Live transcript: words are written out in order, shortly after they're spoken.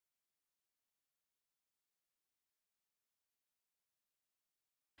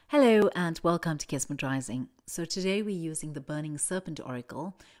Hello and welcome to Kismet Rising. So today we're using the Burning Serpent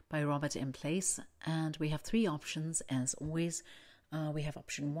Oracle by Robert M. Place, and we have three options as always. We have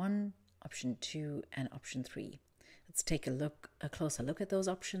option 1, option 2, and option 3. Let's take a closer look at those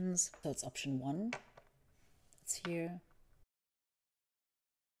options. So it's option 1. It's here.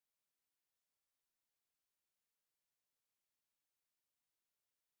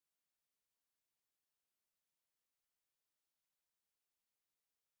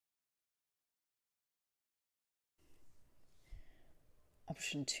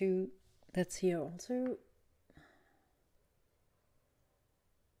 Option 2, that's here also.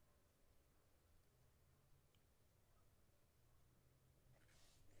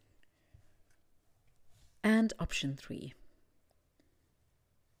 And option 3.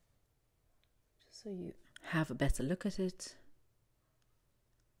 Just so you have a better look at it.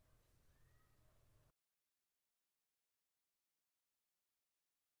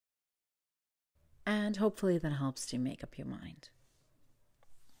 And hopefully that helps to make up your mind.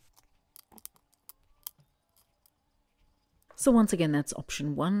 So once again, that's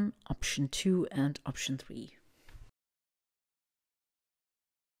option 1, option 2, and option 3.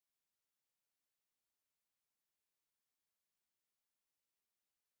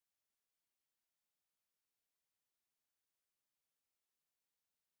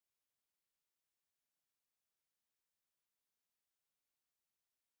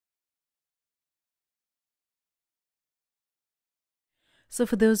 So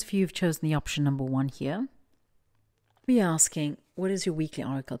for those of you who've chosen the option number 1 here, we're asking, what is your weekly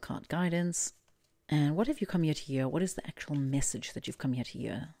oracle card guidance? And what have you come here to hear? What is the actual message that you've come here to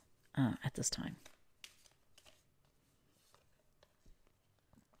hear at this time?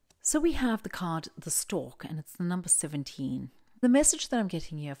 So we have the card, the Stork, and it's the number 17. The message that I'm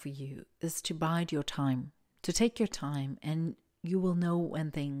getting here for you is to bide your time, to take your time, and you will know when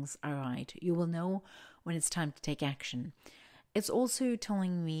things are right. You will know when it's time to take action. It's also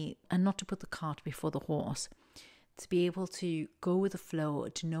telling me, and not to put the cart before the horse, to be able to go with the flow,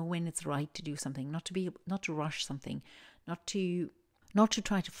 to know when it's right to do something, not to rush something, not to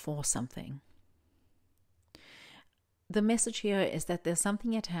try to force something. The message here is that there's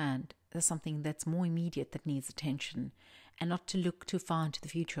something at hand, there's something that's more immediate that needs attention, and not to look too far into the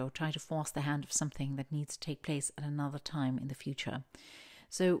future or try to force the hand of something that needs to take place at another time in the future.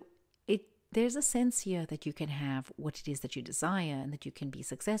 So there's a sense here that you can have what it is that you desire, and that you can be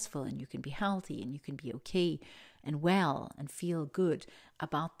successful, and you can be healthy, and you can be okay and well and feel good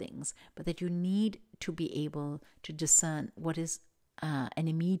about things, but that you need to be able to discern what is an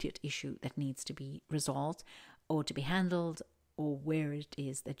immediate issue that needs to be resolved or to be handled, or where it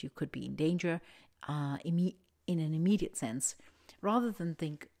is that you could be in danger in an immediate sense, rather than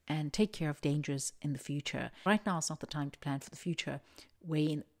think and take care of dangers in the future. Right now is not the time to plan for the future,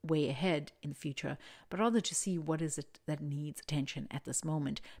 way ahead in the future, but rather to see what is it that needs attention at this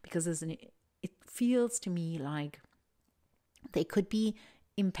moment, because it feels to me like there could be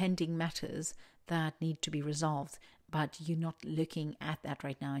impending matters that need to be resolved, but you're not looking at that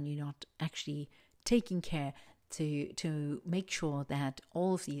right now, and you're not actually taking care to make sure that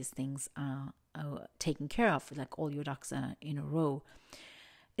all of these things are taken care of, like all your ducks are in a row.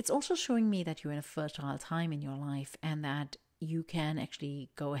 It's also showing me that you're in a fertile time in your life, and that you can actually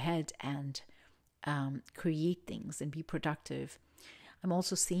go ahead and create things and be productive. I'm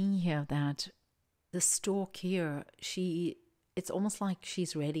also seeing here that the Stork here, it's almost like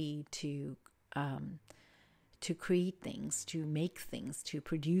she's ready to create things, to make things, to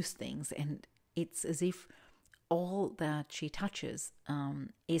produce things, and it's as if all that she touches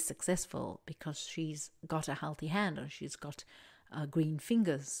is successful because she's got a healthy hand, or she's got green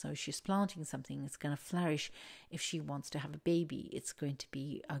fingers, so she's planting something. It's going to flourish. If she wants to have a baby, it's going to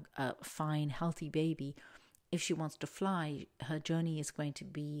be a fine, healthy baby. If she wants to fly, her journey is going to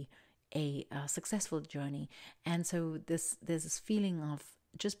be a successful journey. And so there's this feeling of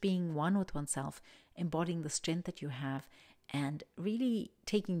just being one with oneself, embodying the strength that you have, and really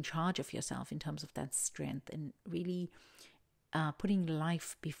taking charge of yourself in terms of that strength, and really putting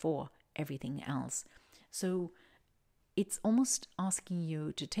life before everything else. So it's almost asking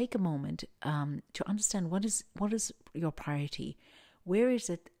you to take a moment to understand what is your priority. Where is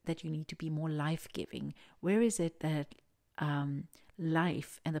it that you need to be more life-giving? Where is it that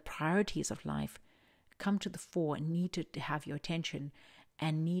life and the priorities of life come to the fore and need to have your attention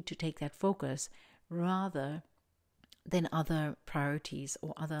and need to take that focus, rather than other priorities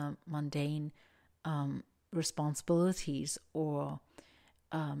or other mundane responsibilities or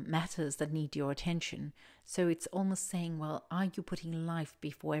matters that need your attention. So it's almost saying, well, are you putting life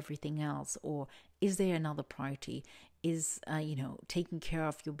before everything else, or is there another priority? is taking care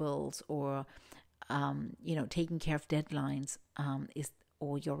of your bills, or taking care of deadlines,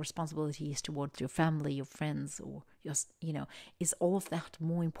 or your responsibilities towards your family, your friends, or is all of that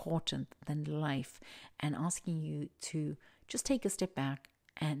more important than life? And asking you to just take a step back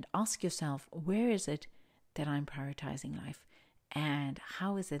and ask yourself, where is it that I'm prioritizing life? And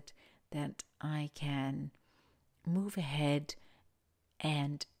how is it that I can move ahead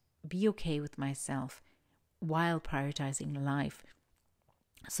and be okay with myself while prioritizing life?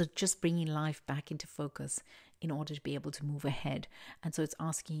 So just bringing life back into focus in order to be able to move ahead. And so it's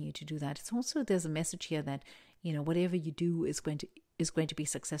asking you to do that. It's also, there's a message here that, whatever you do is going to be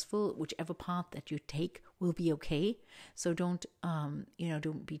successful. Whichever path that you take will be okay. So don't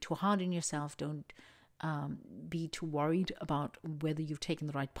be too hard on yourself. Don't be too worried about whether you've taken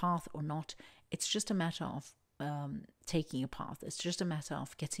the right path or not. It's just a matter of taking a path. It's just a matter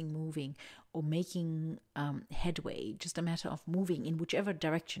of getting moving or making headway. Just a matter of moving in whichever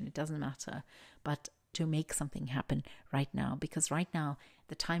direction. It doesn't matter, but to make something happen right now, because right now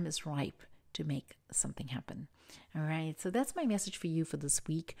the time is ripe to make something happen. All right, so that's my message for you for this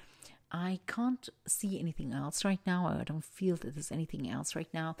week. I can't see anything else right now. I don't feel that there's anything else right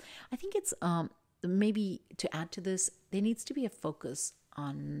now. I think it's maybe to add to this, there needs to be a focus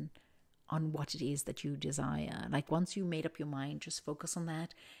on what it is that you desire. Like once you made up your mind, just focus on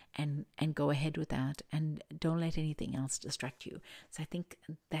that and go ahead with that, and don't let anything else distract you. So I think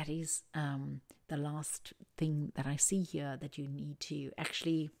that is the last thing that I see here that you need to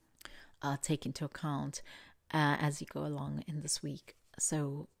actually take into account as you go along in this week.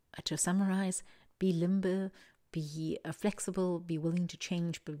 So to summarize, be limber, be flexible, be willing to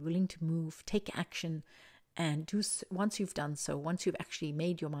change, be willing to move, take action, and once you've done so, once you've actually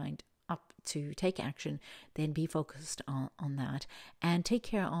made your mind up to take action, then be focused on that and take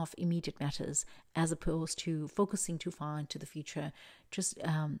care of immediate matters as opposed to focusing too far into the future. Just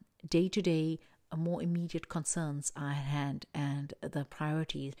day to day, more immediate concerns are at hand, and the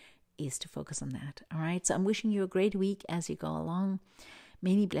priority is to focus on that. All right, so I'm wishing you a great week as you go along.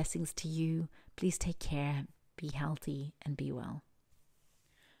 Many blessings to you. Please take care, be healthy, and be well.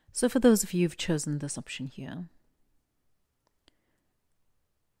 So for those of you who've chosen this option here,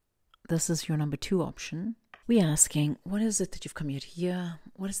 this is your number 2 option. We're asking, what is it that you've come here to hear?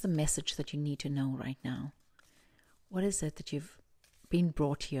 What is the message that you need to know right now? What is it that you've been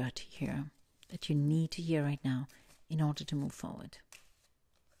brought here to hear, that you need to hear right now in order to move forward?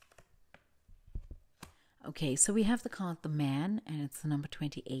 Okay, so we have the card The Man, and it's the number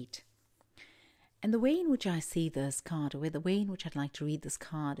 28. And the way in which I see this card, or the way in which I'd like to read this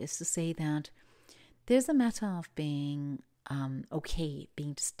card, is to say that there's a matter of being okay,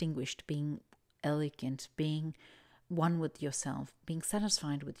 being distinguished, being elegant, being one with yourself, being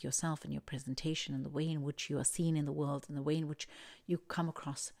satisfied with yourself and your presentation and the way in which you are seen in the world and the way in which you come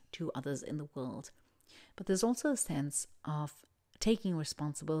across to others in the world. But there's also a sense of taking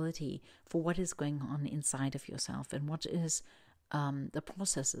responsibility for what is going on inside of yourself and what is the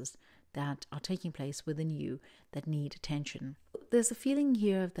processes that are taking place within you that need attention. There's a feeling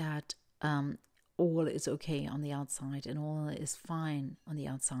here that all is okay on the outside and all is fine on the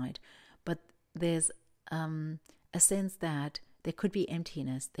outside, but there's a sense that there could be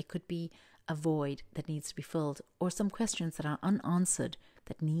emptiness, there could be a void that needs to be filled, or some questions that are unanswered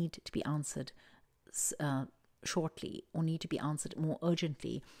that need to be answered shortly, or need to be answered more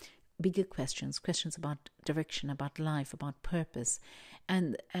urgently. Bigger questions about direction, about life, about purpose,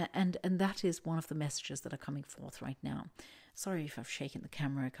 and that is one of the messages that are coming forth right now. Sorry if I've shaken the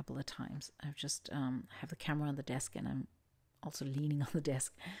camera a couple of times. I've just have the camera on the desk, and I'm also leaning on the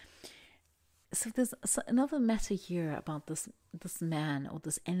desk. So there's another matter here about this man, or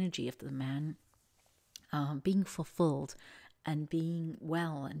this energy of the man being fulfilled and being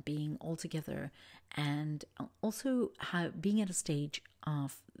well and being all together, and also being at a stage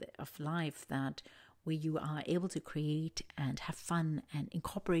of life that where you are able to create and have fun and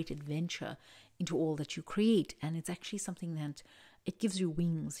incorporate adventure into all that you create. And it's actually something that it gives you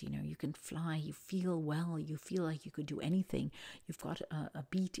wings, you can fly, you feel well, you feel like you could do anything. You've got a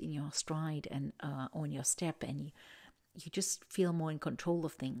beat in your stride and on your step, and you just feel more in control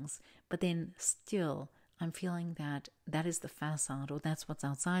of things. But then still, I'm feeling that is the facade, or that's what's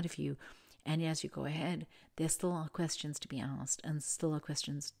outside of you. And as you go ahead, there still are questions to be asked, and still are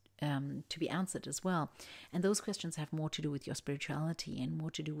questions to be answered as well. And those questions have more to do with your spirituality and more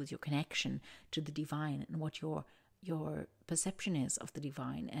to do with your connection to the divine, and what your perception is of the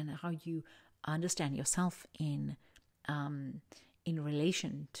divine, and how you understand yourself in in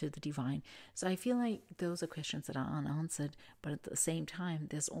relation to the divine. So I feel like those are questions that are unanswered, but at the same time,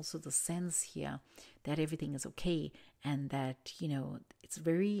 there's also the sense here that everything is okay, and that, it's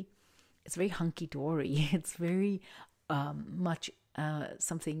very hunky-dory. It's very much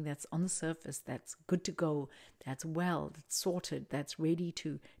something that's on the surface, that's good to go, that's that's sorted, that's ready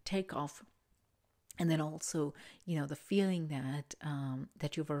to take off. And then also, the feeling that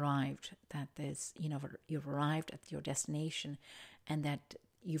that you've arrived, that there's, you've arrived at your destination, and that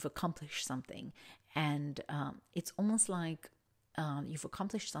you've accomplished something. And it's almost like you've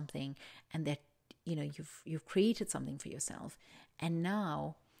accomplished something, and that, you've created something for yourself. And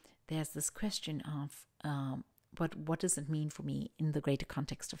now there's this question of, what does it mean for me in the greater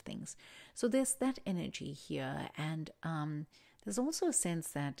context of things? So there's that energy here. And there's also a sense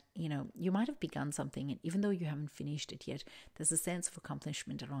that, you might have begun something, and even though you haven't finished it yet, there's a sense of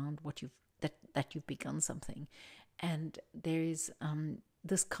accomplishment around what that you've begun something. And there is,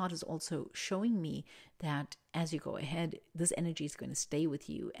 this card is also showing me that as you go ahead, this energy is going to stay with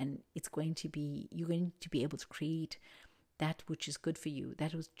you, and you're going to be able to create that which is good for you,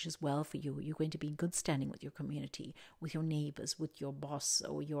 that which is well for you. You're going to be in good standing with your community, with your neighbors, with your boss,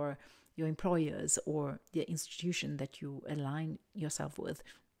 or your employers, or the institution that you align yourself with.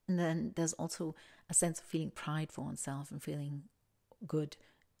 And then there's also a sense of feeling pride for oneself and feeling good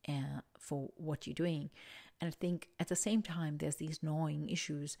for what you're doing. And I think at the same time, there's these gnawing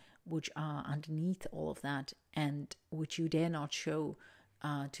issues which are underneath all of that, and which you dare not show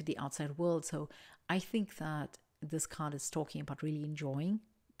to the outside world. So I think that this card is talking about really enjoying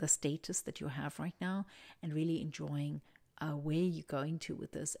the status that you have right now, and really enjoying where you're going to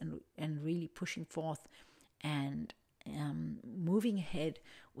with this, and really pushing forth and moving ahead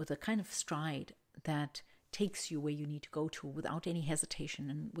with a kind of stride that takes you where you need to go to without any hesitation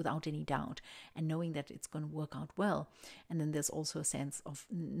and without any doubt, and knowing that it's going to work out well. And then there's also a sense of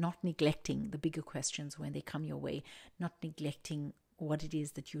not neglecting the bigger questions when they come your way, not neglecting what it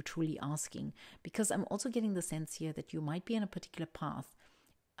is that you're truly asking. Because I'm also getting the sense here that you might be on a particular path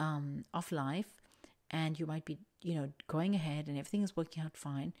of life, and you might be, going ahead and everything is working out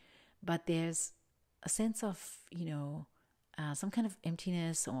fine, but there's a sense of, some kind of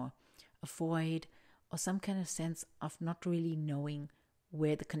emptiness or a void, or some kind of sense of not really knowing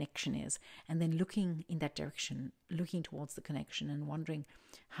where the connection is, and then looking in that direction, looking towards the connection, and wondering,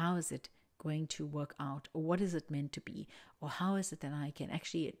 how is it going to work out, or what is it meant to be, or how is it that I can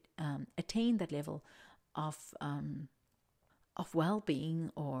actually attain that level of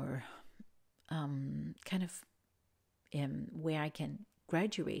well-being, or where I can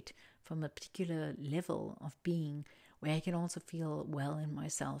graduate from a particular level of being, where I can also feel well in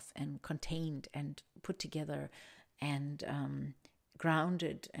myself, and contained, and put together, and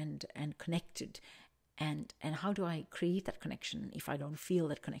grounded, and connected. And how do I create that connection if I don't feel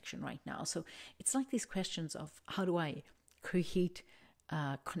that connection right now? So it's like these questions of, how do I create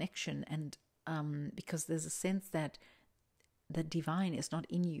connection? And because there's a sense that the divine is not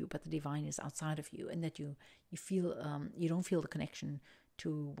in you, but the divine is outside of you, and that you feel you don't feel the connection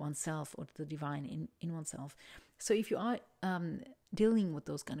to oneself, or to the divine in oneself. So if you are dealing with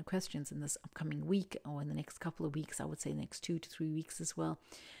those kind of questions in this upcoming week, or in the next couple of weeks, I would say the next 2 to 3 weeks as well,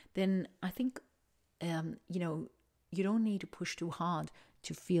 then I think you don't need to push too hard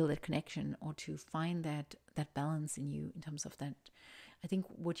to feel that connection, or to find that balance in you in terms of that. I think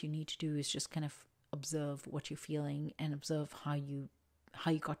what you need to do is just kind of observe what you're feeling, and observe how you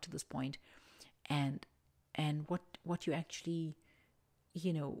got to this point, and what you actually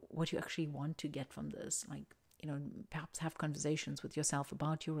want to get from this. Like, perhaps have conversations with yourself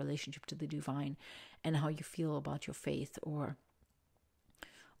about your relationship to the divine, and how you feel about your faith, or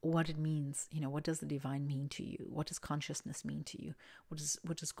what it means. What does the divine mean to you? What does consciousness mean to you?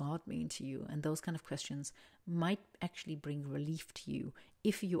 What does God mean to you? And those kind of questions might actually bring relief to you,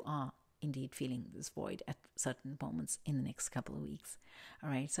 if you are indeed feeling this void at certain moments in the next couple of weeks. All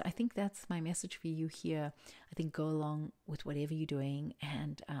right, so I think that's my message for you here. I think go along with whatever you're doing,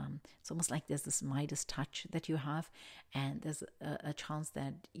 and it's almost like there's this Midas touch that you have, and there's a chance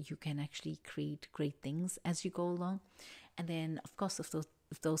that you can actually create great things as you go along. And then, of course,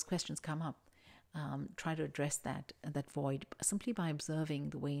 if those questions come up, try to address that void simply by observing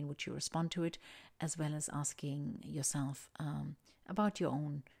the way in which you respond to it, as well as asking yourself about your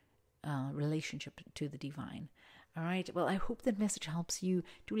own relationship to the divine. All right, well, I hope that message helps you.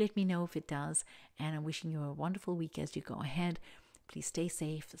 Do let me know if it does, and I'm wishing you a wonderful week as you go ahead. Please stay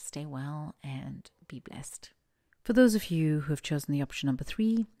safe, stay well, and be blessed. For those of you who have chosen the option number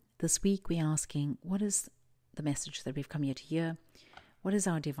 3, this week we're asking, what is the message that we've come here to hear? What is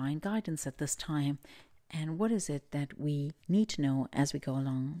our divine guidance at this time? And what is it that we need to know as we go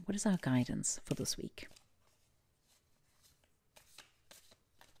along? What is our guidance for this week?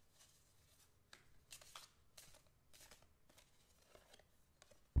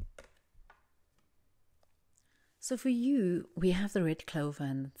 So for you, we have the red clover,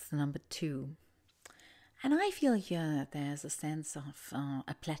 and it's the number 2. And I feel here that there's a sense of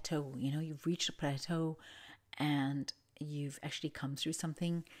a plateau. You've reached a plateau and you've actually come through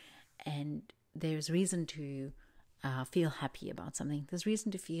something, and there's reason to feel happy about something. There's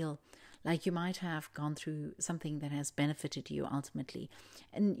reason to feel like you might have gone through something that has benefited you ultimately.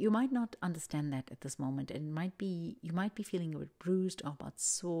 And you might not understand that at this moment. And you might be feeling a bit bruised or a bit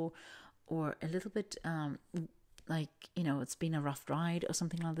sore, or a little bit it's been a rough ride or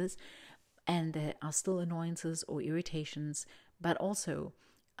something like this. And there are still annoyances or irritations, but also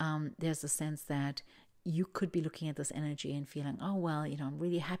there's a sense that you could be looking at this energy and feeling, oh, well, I'm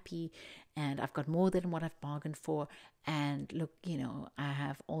really happy and I've got more than what I've bargained for. And look, I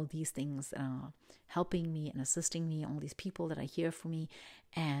have all these things that are helping me and assisting me, all these people that are here for me.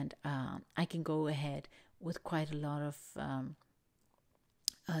 And I can go ahead with quite a lot of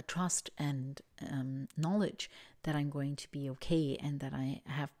trust and knowledge that I'm going to be okay, and that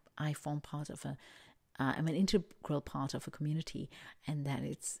I form part of I'm an integral part of a community, and that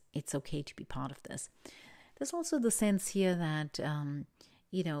it's okay to be part of this. There's also the sense here that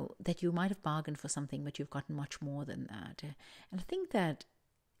that you might have bargained for something, but you've gotten much more than that. And I think that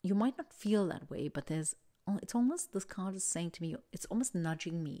you might not feel that way, but it's almost, this card is saying to me, it's almost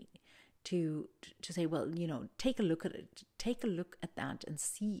nudging me to say, well, take a look at it, take a look at that and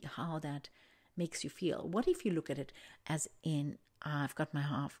see how that makes you feel. What if you look at it as in, I've got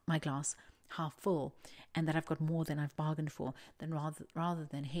my glass half full, and that I've got more than I've bargained for, then rather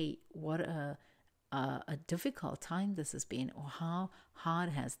than, hey, what a difficult time this has been, or how hard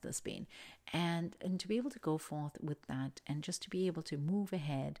has this been, and to be able to go forth with that, and just to be able to move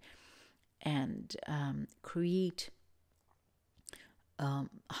ahead and create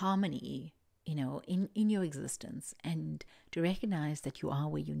harmony, in your existence, and to recognize that you are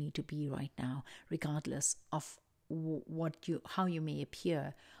where you need to be right now, regardless of how you may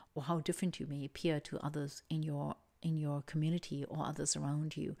appear, or how different you may appear to others in your community or others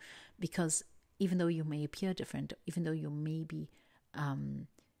around you. Because even though you may appear different, even though you may be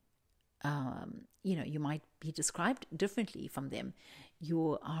you might be described differently from them,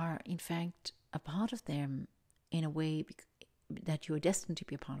 you are in fact a part of them in a way that you're destined to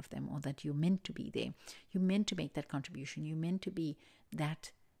be a part of them, or that you're meant to be there. You're meant to make that contribution. You're meant to be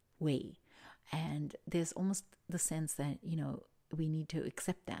that way. And there's almost the sense that, we need to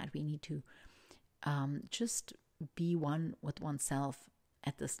accept that. We need to just be one with oneself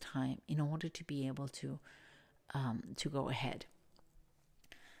at this time in order to be able to go ahead.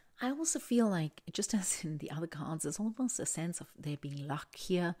 I also feel like, just as in the other cards, there's almost a sense of there being luck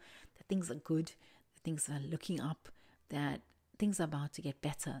here, that things are good, that things are looking up, that things are about to get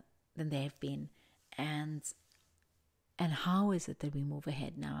better than they have been. And how is it that we move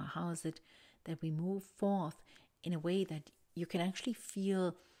ahead now? How is it that we move forth in a way that you can actually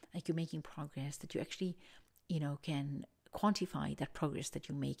feel like you're making progress, that you actually, can quantify that progress that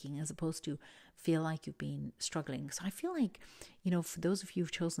you're making, as opposed to feel like you've been struggling. So I feel like, for those of you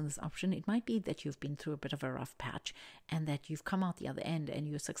who've chosen this option, it might be that you've been through a bit of a rough patch, and that you've come out the other end and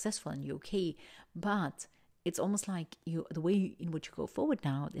you're successful and you're okay. But it's almost like the way in which you go forward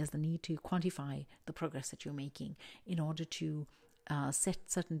now, there's the need to quantify the progress that you're making in order to set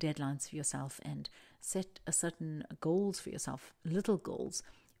certain deadlines for yourself, and set certain goals for yourself, little goals,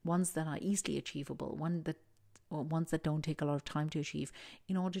 ones that are easily achievable, ones that don't take a lot of time to achieve,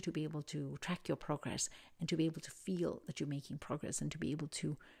 in order to be able to track your progress, and to be able to feel that you're making progress, and to be able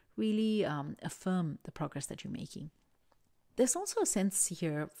to really affirm the progress that you're making. There's also a sense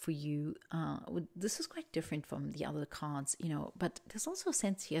here for you, this is quite different from the other cards, but there's also a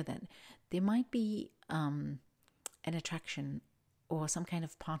sense here that there might be an attraction or some kind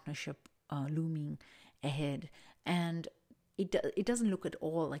of partnership looming ahead, and it doesn't look at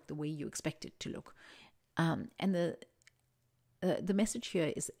all like the way you expect it to look. And the message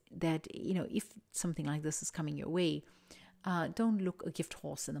here is that, if something like this is coming your way, don't look a gift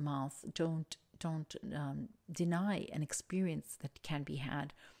horse in the mouth. Don't deny an experience that can be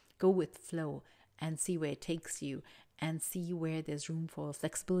had. Go with flow and see where it takes you, and see where there's room for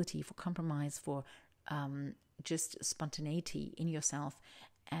flexibility, for compromise, for just spontaneity in yourself,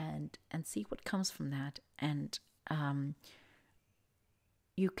 and see what comes from that. And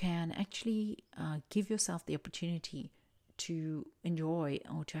you can actually give yourself the opportunity to enjoy,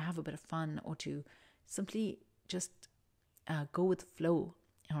 or to have a bit of fun, or to simply just go with the flow,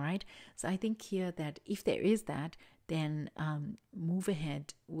 All right. So I think here that if there is that, then move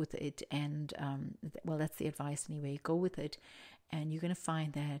ahead with it. And well, that's the advice anyway. Go with it. And you're going to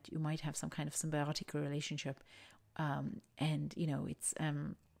find that you might have some kind of symbiotic relationship. And,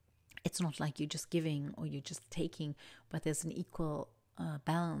 it's not like you're just giving or you're just taking, but there's an equal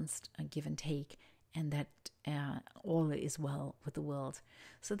balanced give and take, and that all is well with the world.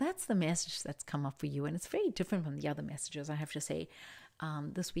 So that's the message that's come up for you, and it's very different from the other messages, I have to say.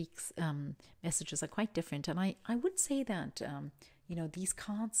 This week's messages are quite different, and I would say that these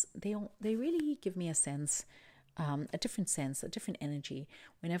cards, they really give me a sense, a different energy.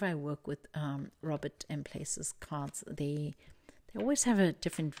 Whenever I work with Robert M. Place's cards, they always have a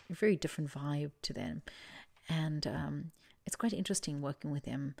very different vibe to them, and it's quite interesting working with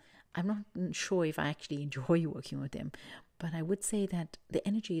them. I'm not sure if I actually enjoy working with them, but I would say that the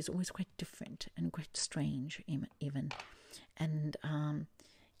energy is always quite different and quite strange even. And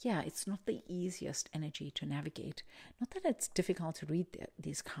it's not the easiest energy to navigate. Not that it's difficult to read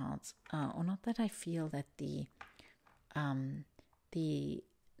these cards, or not that I feel that the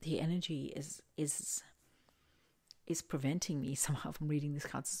energy is preventing me somehow from reading these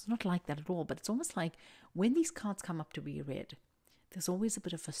cards. It's not like that at all, but it's almost like when these cards come up to be read, there's always a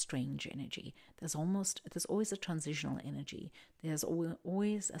bit of a strange energy. There's always a transitional energy. There's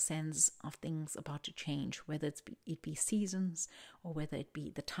always a sense of things about to change, whether it be seasons, or whether it be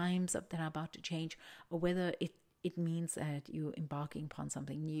the times that are about to change, or whether it means that you're embarking upon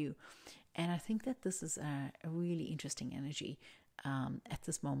something new. And I think that this is a really interesting energy at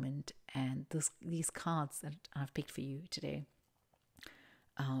this moment. And these cards that I've picked for you today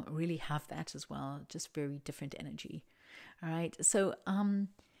really have that as well, just very different energy. All right, so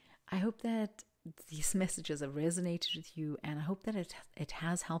I hope that these messages have resonated with you, and I hope that it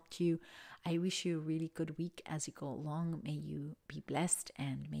has helped you. I wish you a really good week as you go along. May you be blessed,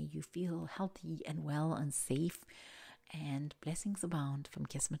 and may you feel healthy and well and safe, and blessings abound from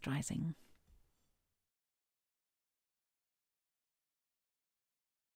Kismet Rising.